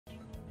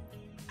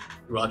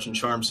You're watching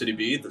Charm City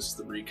Beat. This is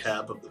the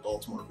recap of the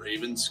Baltimore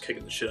Ravens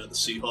kicking the shit out of the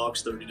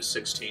Seahawks,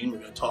 30-16. We're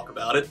going to talk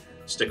about it.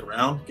 Stick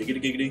around.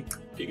 Giggity, giggity,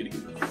 giggity,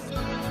 giggity.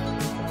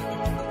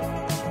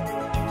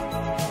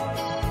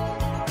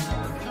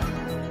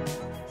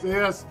 So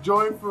yes,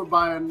 joined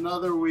by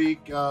another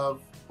week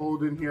of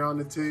Holden here on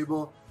the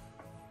table.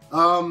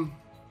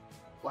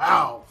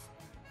 Wow,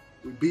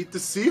 we beat the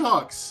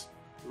Seahawks.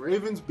 The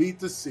Ravens beat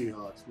the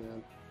Seahawks,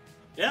 man.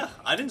 Yeah,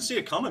 I didn't see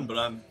it coming, but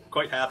I'm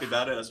quite happy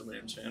about it as a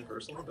Rams fan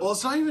personally. Well,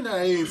 it's not even that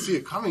I didn't see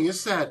it coming.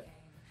 It's that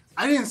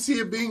I didn't see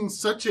it being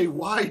such a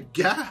wide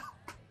gap.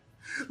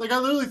 Like, I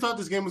literally thought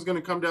this game was going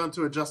to come down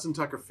to a Justin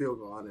Tucker field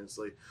goal,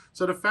 honestly.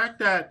 So the fact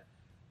that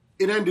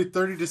it ended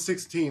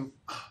 30-16,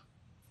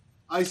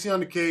 icing on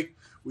the cake.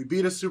 We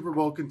beat a Super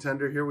Bowl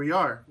contender. Here we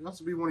are. We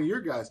also beat one of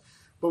your guys.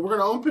 But we're going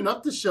to open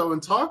up the show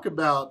and talk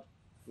about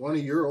one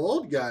of your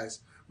old guys,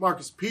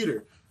 Marcus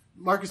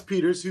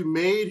Peters, who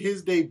made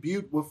his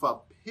debut with a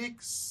pick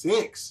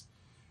six,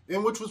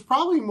 and which was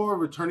probably more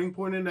of a turning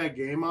point in that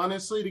game,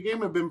 honestly. The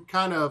game had been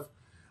kind of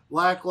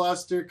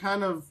lackluster,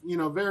 kind of,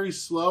 very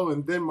slow,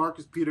 and then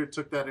Marcus Peters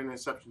took that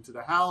interception to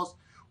the house.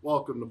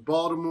 Welcome to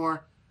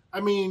Baltimore.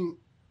 I mean,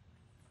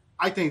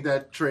 I think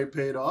that trade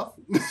paid off.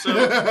 So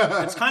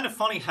it's kind of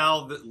funny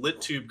how the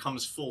LitTube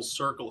comes full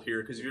circle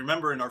here, because if you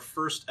remember in our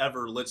first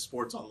ever Lit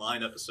Sports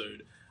Online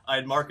episode, I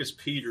had Marcus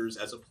Peters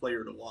as a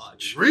player to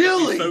watch.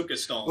 Really? We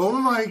focused on. Oh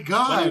my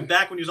God.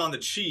 Back when he was on the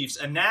Chiefs,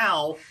 and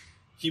now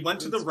he went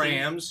to the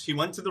Rams, he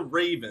went to the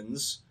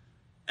Ravens,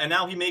 and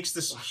now he makes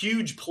this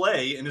huge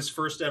play in his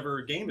first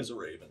ever game as a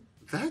Raven.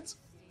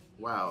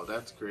 Wow,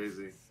 that's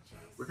crazy.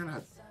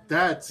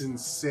 That's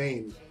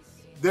insane.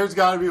 There's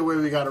got to be a way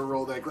we got to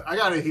roll that. I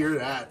got to hear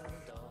that.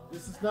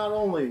 This is not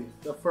only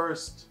the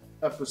first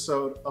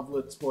episode of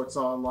Lit Sports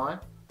Online,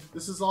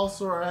 this is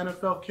also our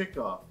NFL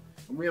kickoff.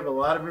 And we have a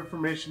lot of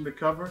information to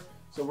cover,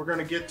 so we're going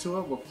to get to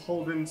it with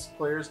Holden's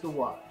players to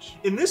watch.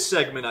 In this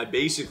segment, I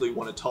basically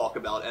want to talk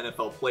about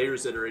NFL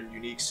players that are in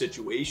unique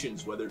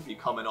situations, whether it be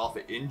coming off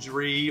an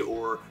injury,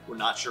 or we're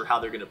not sure how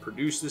they're going to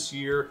produce this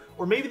year,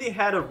 or maybe they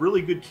had a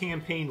really good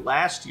campaign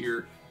last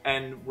year,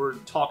 and we're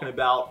talking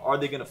about, are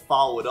they going to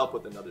follow it up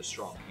with another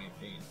strong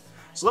campaign?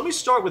 So let me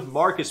start with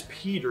Marcus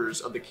Peters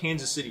of the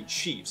Kansas City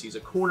Chiefs. He's a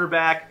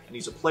cornerback, and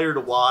he's a player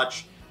to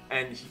watch,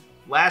 and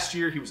last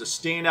year he was a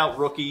standout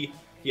rookie.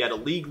 He had a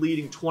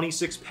league-leading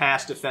 26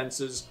 pass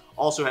defenses,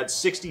 also had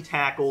 60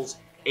 tackles,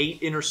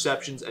 8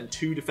 interceptions, and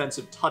 2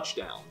 defensive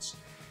touchdowns.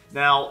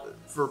 Now,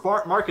 for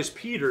Marcus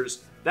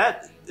Peters,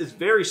 that is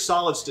very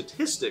solid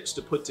statistics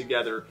to put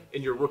together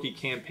in your rookie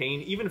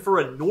campaign. Even for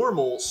a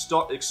normal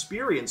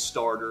experienced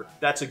starter,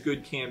 that's a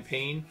good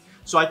campaign.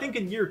 So I think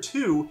in year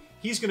 2,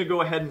 he's going to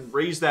go ahead and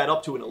raise that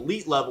up to an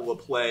elite level of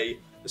play,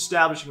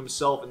 establishing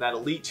himself in that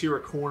elite tier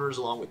of corners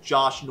along with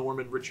Josh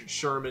Norman, Richard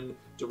Sherman,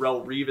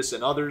 Darrelle Revis,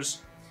 and others.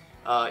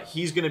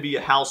 He's going to be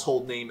a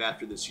household name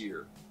after this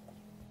year.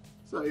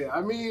 So, yeah,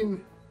 I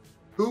mean,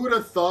 who would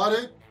have thought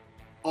it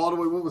all the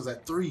way, what was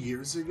that, 3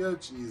 years ago?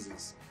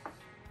 Jesus.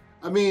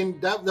 I mean,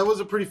 that was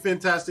a pretty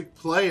fantastic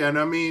play. And,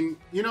 I mean,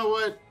 you know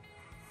what?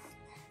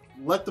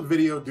 Let the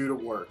video do the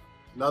work.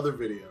 Another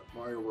video.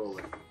 Mario, roll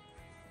it.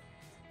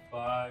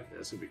 5,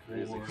 That's going to be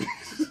crazy.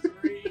 4,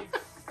 3,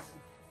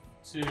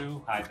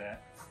 2, hide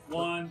that.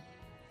 1.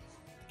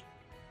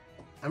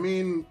 I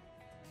mean,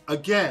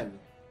 again,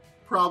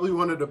 probably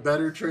one of the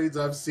better trades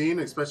I've seen,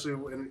 especially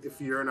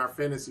if you're in our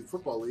fantasy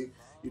football league.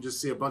 You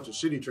just see a bunch of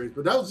shitty trades.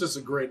 But that was just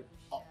a great,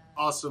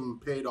 awesome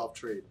paid-off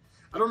trade.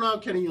 I don't know how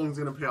Kenny Young's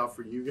going to pay off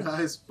for you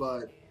guys,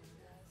 but,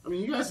 I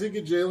mean, you guys did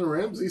get Jalen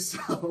Ramsey,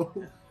 so.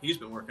 He's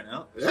been working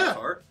out. Yeah.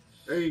 Hard.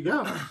 There you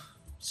go.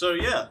 So,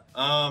 yeah.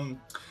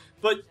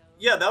 But,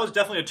 yeah, that was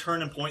definitely a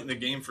turning point in the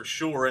game for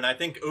sure. And I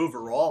think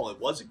overall it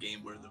was a game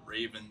where the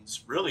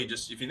Ravens really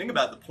just, if you think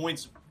about it, the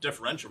points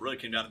differential really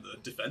came down to the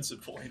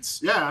defensive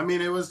points. Yeah, I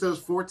mean, it was those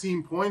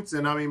 14 points.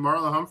 And, I mean,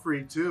 Marlon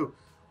Humphrey, too,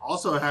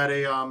 also had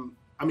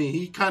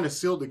he kind of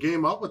sealed the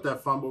game up with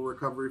that fumble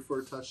recovery for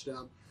a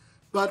touchdown.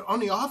 But on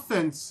the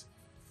offense,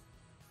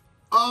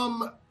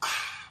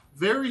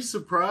 very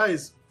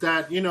surprised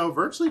that,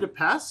 virtually the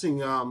passing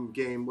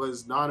game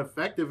was not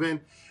effective. And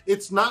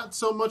it's not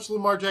so much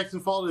Lamar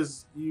Jackson's fault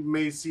as you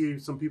may see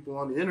some people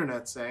on the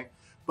internet saying,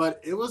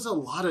 but it was a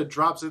lot of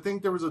drops. I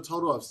think there was a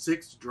total of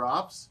 6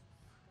 drops.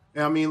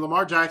 And, I mean,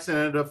 Lamar Jackson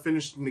ended up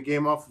finishing the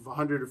game off with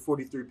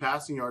 143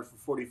 passing yards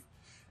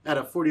at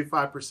a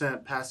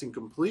 45% passing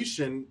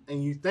completion.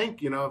 And you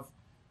think, if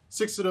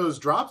 6 of those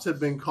drops had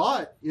been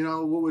caught,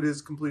 what would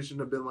his completion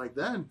have been like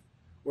then?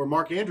 Or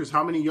Mark Andrews,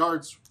 how many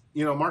yards?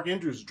 Mark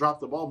Andrews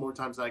dropped the ball more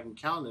times than I can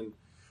count, and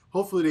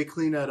hopefully they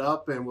clean that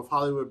up. And with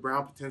Hollywood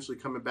Brown potentially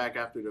coming back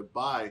after the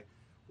bye,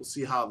 we'll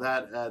see how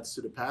that adds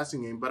to the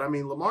passing game. But, I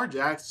mean, Lamar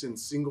Jackson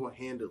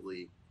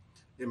single-handedly,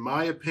 in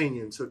my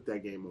opinion, took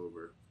that game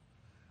over.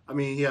 I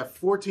mean, he had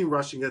 14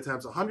 rushing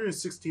attempts,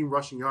 116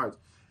 rushing yards,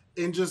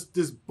 and just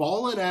this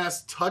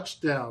ballin'-ass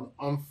touchdown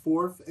on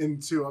 4th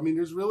and 2. I mean,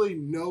 there's really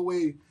no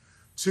way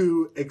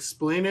to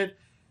explain it.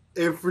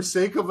 And for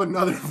sake of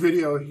another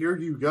video, here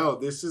you go.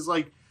 This is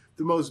like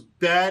the most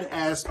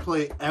badass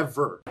play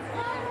ever.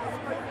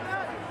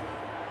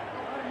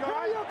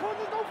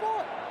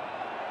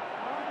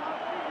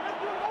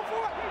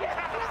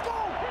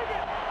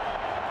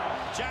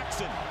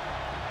 Jackson,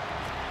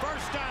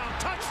 first down,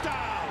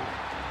 touchdown.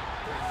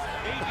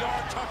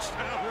 8-yard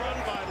touchdown run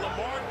by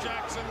Lamar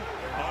Jackson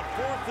on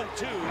 4th and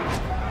 2.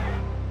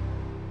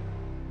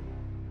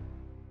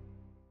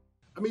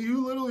 I mean,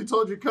 you literally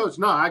told your coach,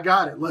 "No, I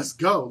got it. Let's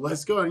go,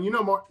 let's go." And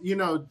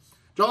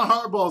John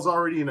Harbaugh is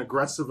already an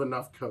aggressive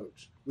enough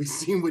coach. We've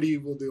seen what he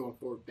will do on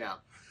 4th down.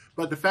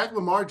 But the fact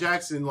Lamar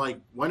Jackson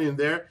went in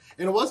there,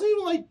 and it wasn't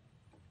even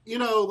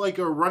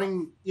a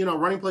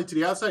running play to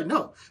the outside.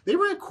 No, they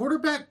ran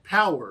quarterback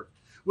power,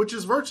 which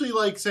is virtually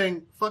like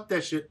saying, "Fuck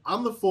that shit.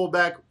 I'm the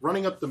fullback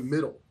running up the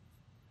middle."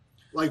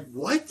 Like,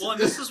 what? Well, and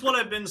this is what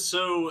I've been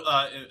so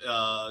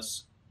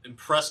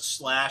impressed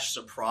 /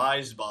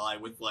 surprised by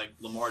with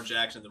Lamar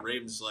Jackson and the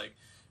Ravens,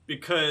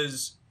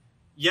 because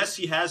yes,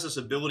 he has this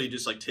ability to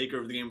just take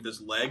over the game with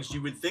his legs.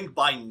 You would think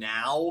by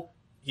now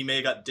he may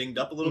have got dinged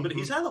up a little bit.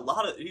 He's shown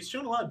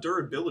a lot of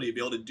durability to be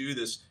able to do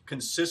this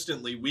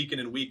consistently week in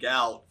and week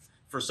out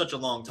for such a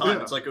long time.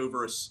 Yeah. It's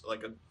over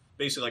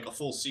basically a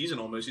full season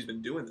almost. He's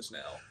been doing this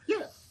now.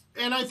 Yeah,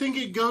 and I think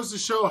it goes to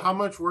show how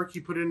much work he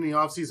put in the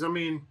offseason. I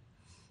mean,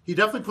 he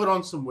definitely put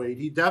on some weight.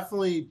 He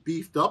definitely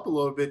beefed up a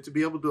little bit to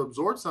be able to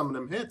absorb some of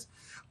them hits.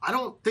 I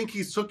don't think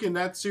he's taken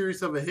that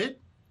serious of a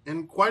hit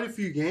in quite a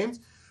few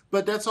games,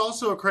 but that's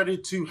also a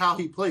credit to how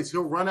he plays.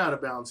 He'll run out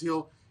of bounds.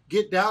 He'll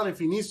get down if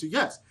he needs to.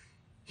 Yes,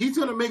 he's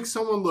going to make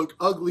someone look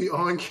ugly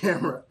on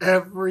camera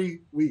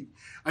every week.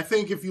 I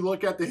think if you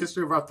look at the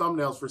history of our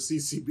thumbnails for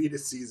CCB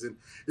this season,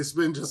 it's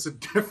been just a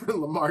different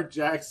Lamar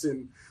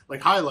Jackson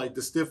highlight.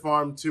 The stiff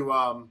arm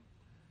to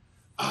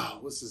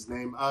what's his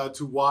name?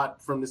 To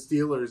Watt from the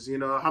Steelers. You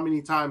know, how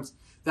many times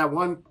that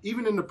one,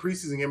 even in the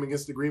preseason game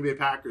against the Green Bay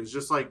Packers,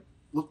 just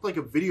looked like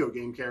a video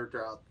game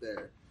character out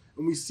there.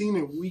 And we've seen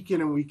it week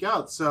in and week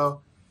out.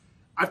 So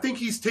I think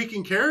he's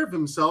taking care of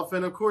himself.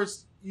 And of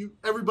course,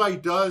 everybody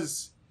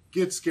does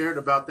get scared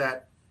about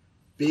that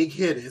big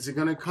hit. Is it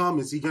going to come?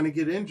 Is he going to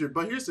get injured?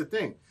 But here's the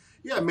thing.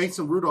 Yeah,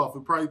 Mason Rudolph,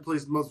 who probably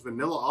plays the most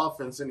vanilla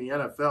offense in the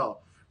NFL,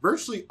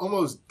 virtually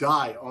almost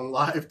died on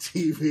live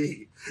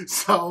TV.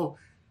 So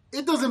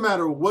it doesn't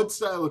matter what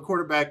style of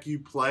quarterback you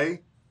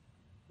play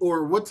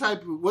or what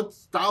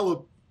style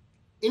of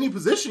any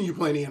position you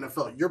play in the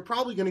NFL, you're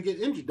probably going to get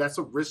injured. That's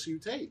a risk you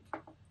take.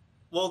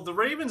 Well, the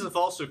Ravens have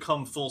also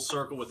come full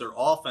circle with their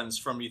offense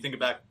from, you think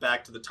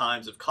back to the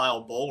times of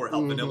Kyle Bowler,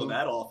 how vanilla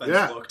that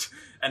offense looked.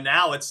 And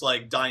now it's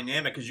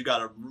dynamic because you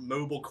got a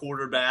mobile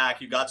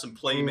quarterback, you got some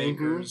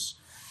playmakers,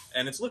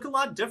 and it's looking a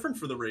lot different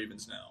for the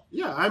Ravens now.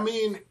 Yeah, I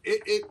mean,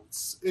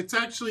 it's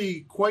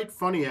actually quite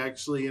funny,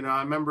 actually.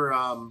 I remember,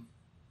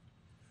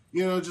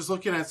 just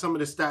looking at some of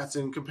the stats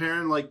and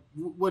comparing,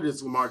 what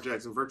is Lamar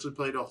Jackson? Virtually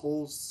played a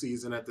whole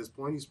season at this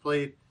point. He's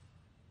played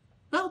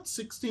about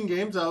 16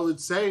 games, I would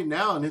say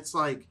now, and it's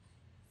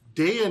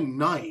day and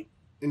night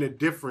in the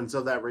difference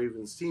of that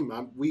Ravens team.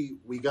 We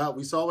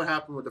saw what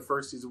happened with the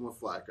first season with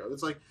Flacco.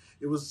 It's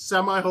it was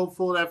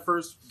semi-hopeful that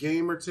first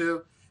game or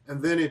two,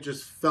 and then it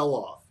just fell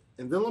off.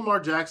 And then Lamar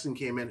Jackson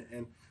came in,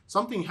 and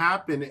something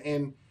happened,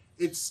 and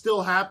it's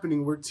still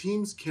happening where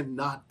teams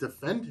cannot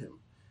defend him.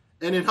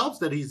 And it helps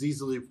that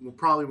he's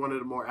probably one of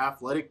the more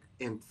athletic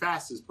and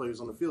fastest players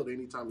on the field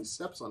anytime he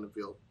steps on the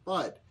field.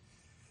 But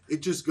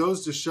it just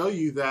goes to show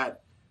you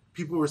that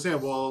people were saying,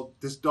 well,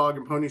 this dog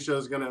and pony show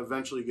is going to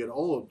eventually get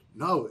old.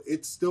 No,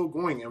 it's still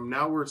going. And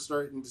now we're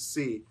starting to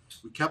see,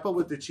 we kept up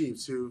with the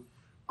Chiefs, who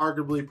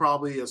arguably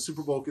probably a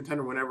Super Bowl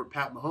contender whenever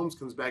Pat Mahomes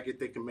comes back, if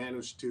they can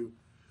manage to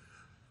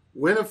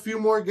win a few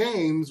more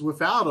games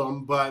without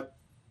him. But,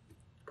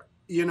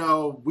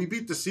 we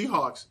beat the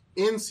Seahawks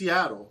in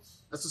Seattle.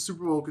 That's a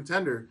Super Bowl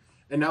contender.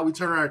 And now we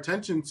turn our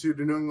attention to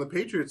the New England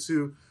Patriots,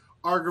 who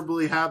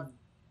arguably have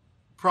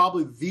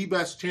probably the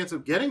best chance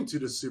of getting to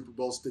the Super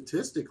Bowl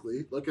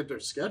statistically. Look at their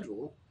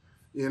schedule,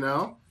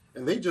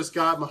 and they just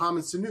got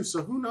Mohamed Sanu.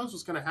 So who knows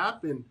what's going to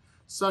happen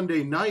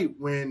Sunday night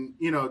when,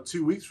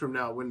 2 weeks from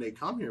now when they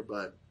come here.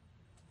 But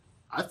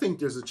I think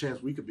there's a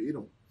chance we could beat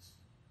them.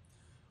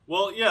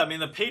 Well, yeah, I mean,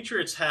 the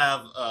Patriots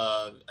have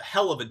a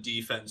hell of a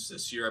defense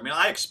this year. I mean,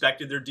 I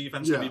expected their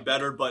defense to be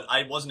better, but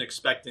I wasn't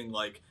expecting,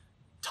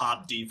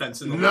 top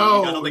defense in the league.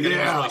 I don't think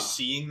anyone's really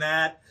seeing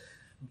that.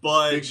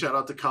 But big shout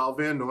out to Kyle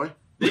Van Noy.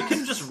 They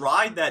can just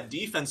ride that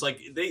defense.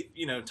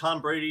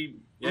 Tom Brady,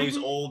 he's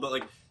old,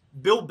 but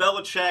Bill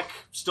Belichick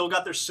still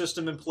got their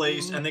system in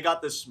place, and they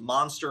got this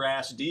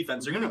monster-ass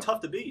defense. They're going to be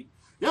tough to beat.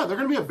 Yeah, they're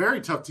going to be a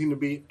very tough team to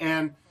beat,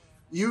 and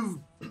you've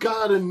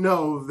got to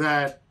know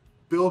that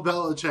Bill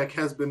Belichick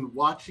has been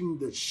watching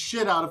the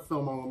shit out of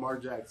film on Lamar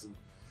Jackson.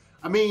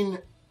 I mean,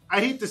 I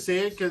hate to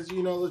say it because,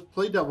 let's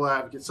play devil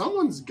advocate.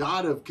 Someone's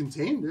got to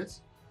contain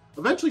this.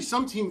 Eventually,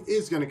 some team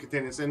is going to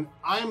contain this, and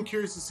I am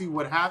curious to see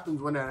what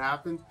happens when that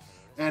happens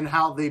and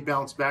how they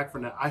bounce back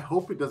from that. I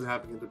hope it doesn't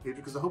happen against the Patriots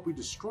because I hope we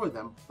destroy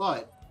them,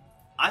 but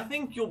I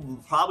think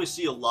you'll probably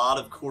see a lot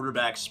of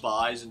quarterback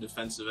spies and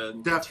defensive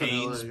end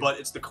teams, but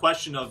it's the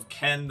question of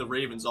can the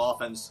Ravens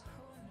offense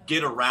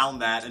get around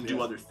that and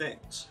do other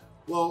things.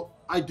 Well,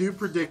 I do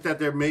predict that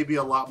there may be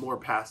a lot more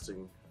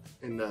passing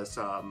in this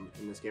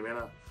game. And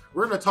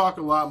we're going to talk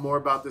a lot more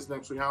about this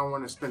next week. I don't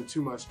want to spend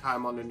too much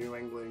time on the New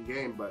England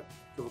game, but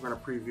we're going to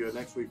preview it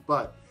next week.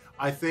 But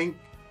I think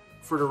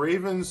for the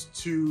Ravens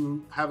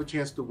to have a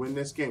chance to win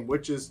this game,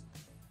 which is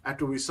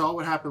after we saw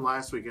what happened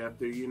last week,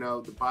 after, you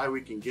know, the bye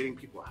week and getting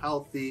people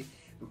healthy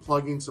and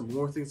plugging some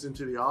more things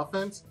into the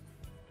offense,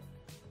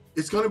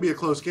 it's going to be a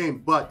close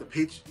game. But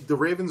the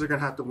Ravens are going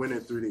to have to win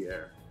it through the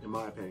air, in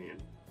my opinion.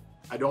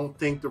 I don't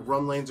think the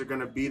run lanes are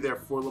going to be there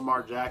for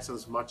Lamar Jackson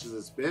as much as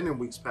it's been in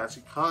weeks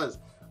past because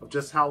of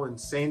just how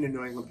insane the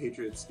New England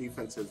Patriots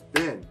defense has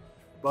been.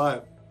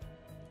 But,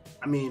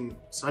 I mean,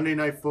 Sunday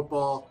Night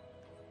Football,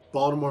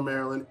 Baltimore,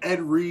 Maryland,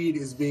 Ed Reed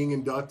is being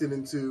inducted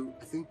into,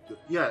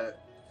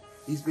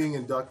 he's being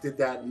inducted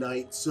that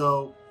night.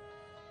 So,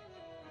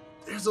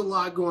 there's a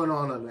lot going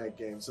on that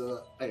game.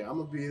 So, hey, I'm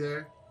going to be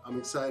there. I'm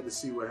excited to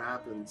see what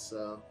happens.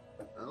 So,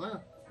 I don't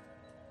know.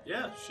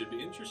 Yeah, should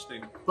be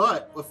interesting.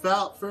 But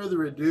without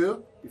further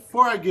ado,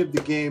 before I give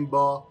the game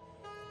ball,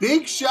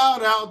 big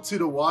shout out to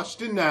the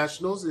Washington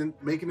Nationals in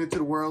making it to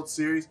the World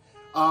Series.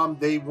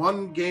 They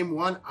won Game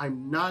 1.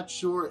 I'm not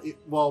sure.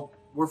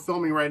 We're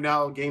filming right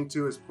now. Game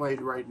 2 is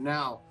played right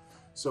now.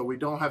 So we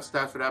don't have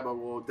stats for that, but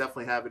we'll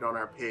definitely have it on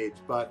our page.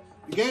 But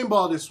the game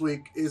ball this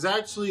week is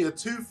actually a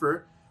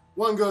twofer.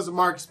 One goes to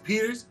Marcus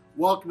Peters,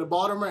 welcome to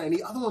Baltimore, and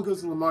the other one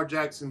goes to Lamar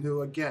Jackson,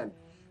 who, again,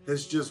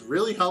 has just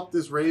really helped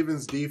this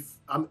Ravens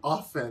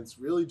offense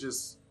really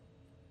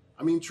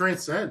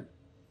transcend.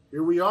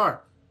 Here we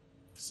are.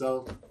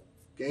 So,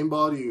 game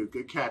ball to you.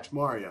 Good catch,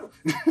 Mario.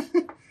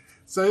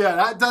 So, yeah,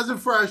 that does it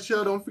for our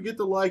show. Don't forget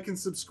to like and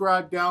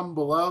subscribe down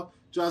below.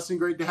 Justin,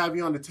 great to have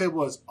you on the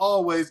table as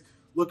always.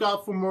 Look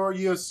out for more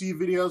UFC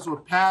videos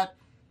with Pat.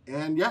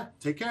 And, yeah,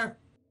 take care.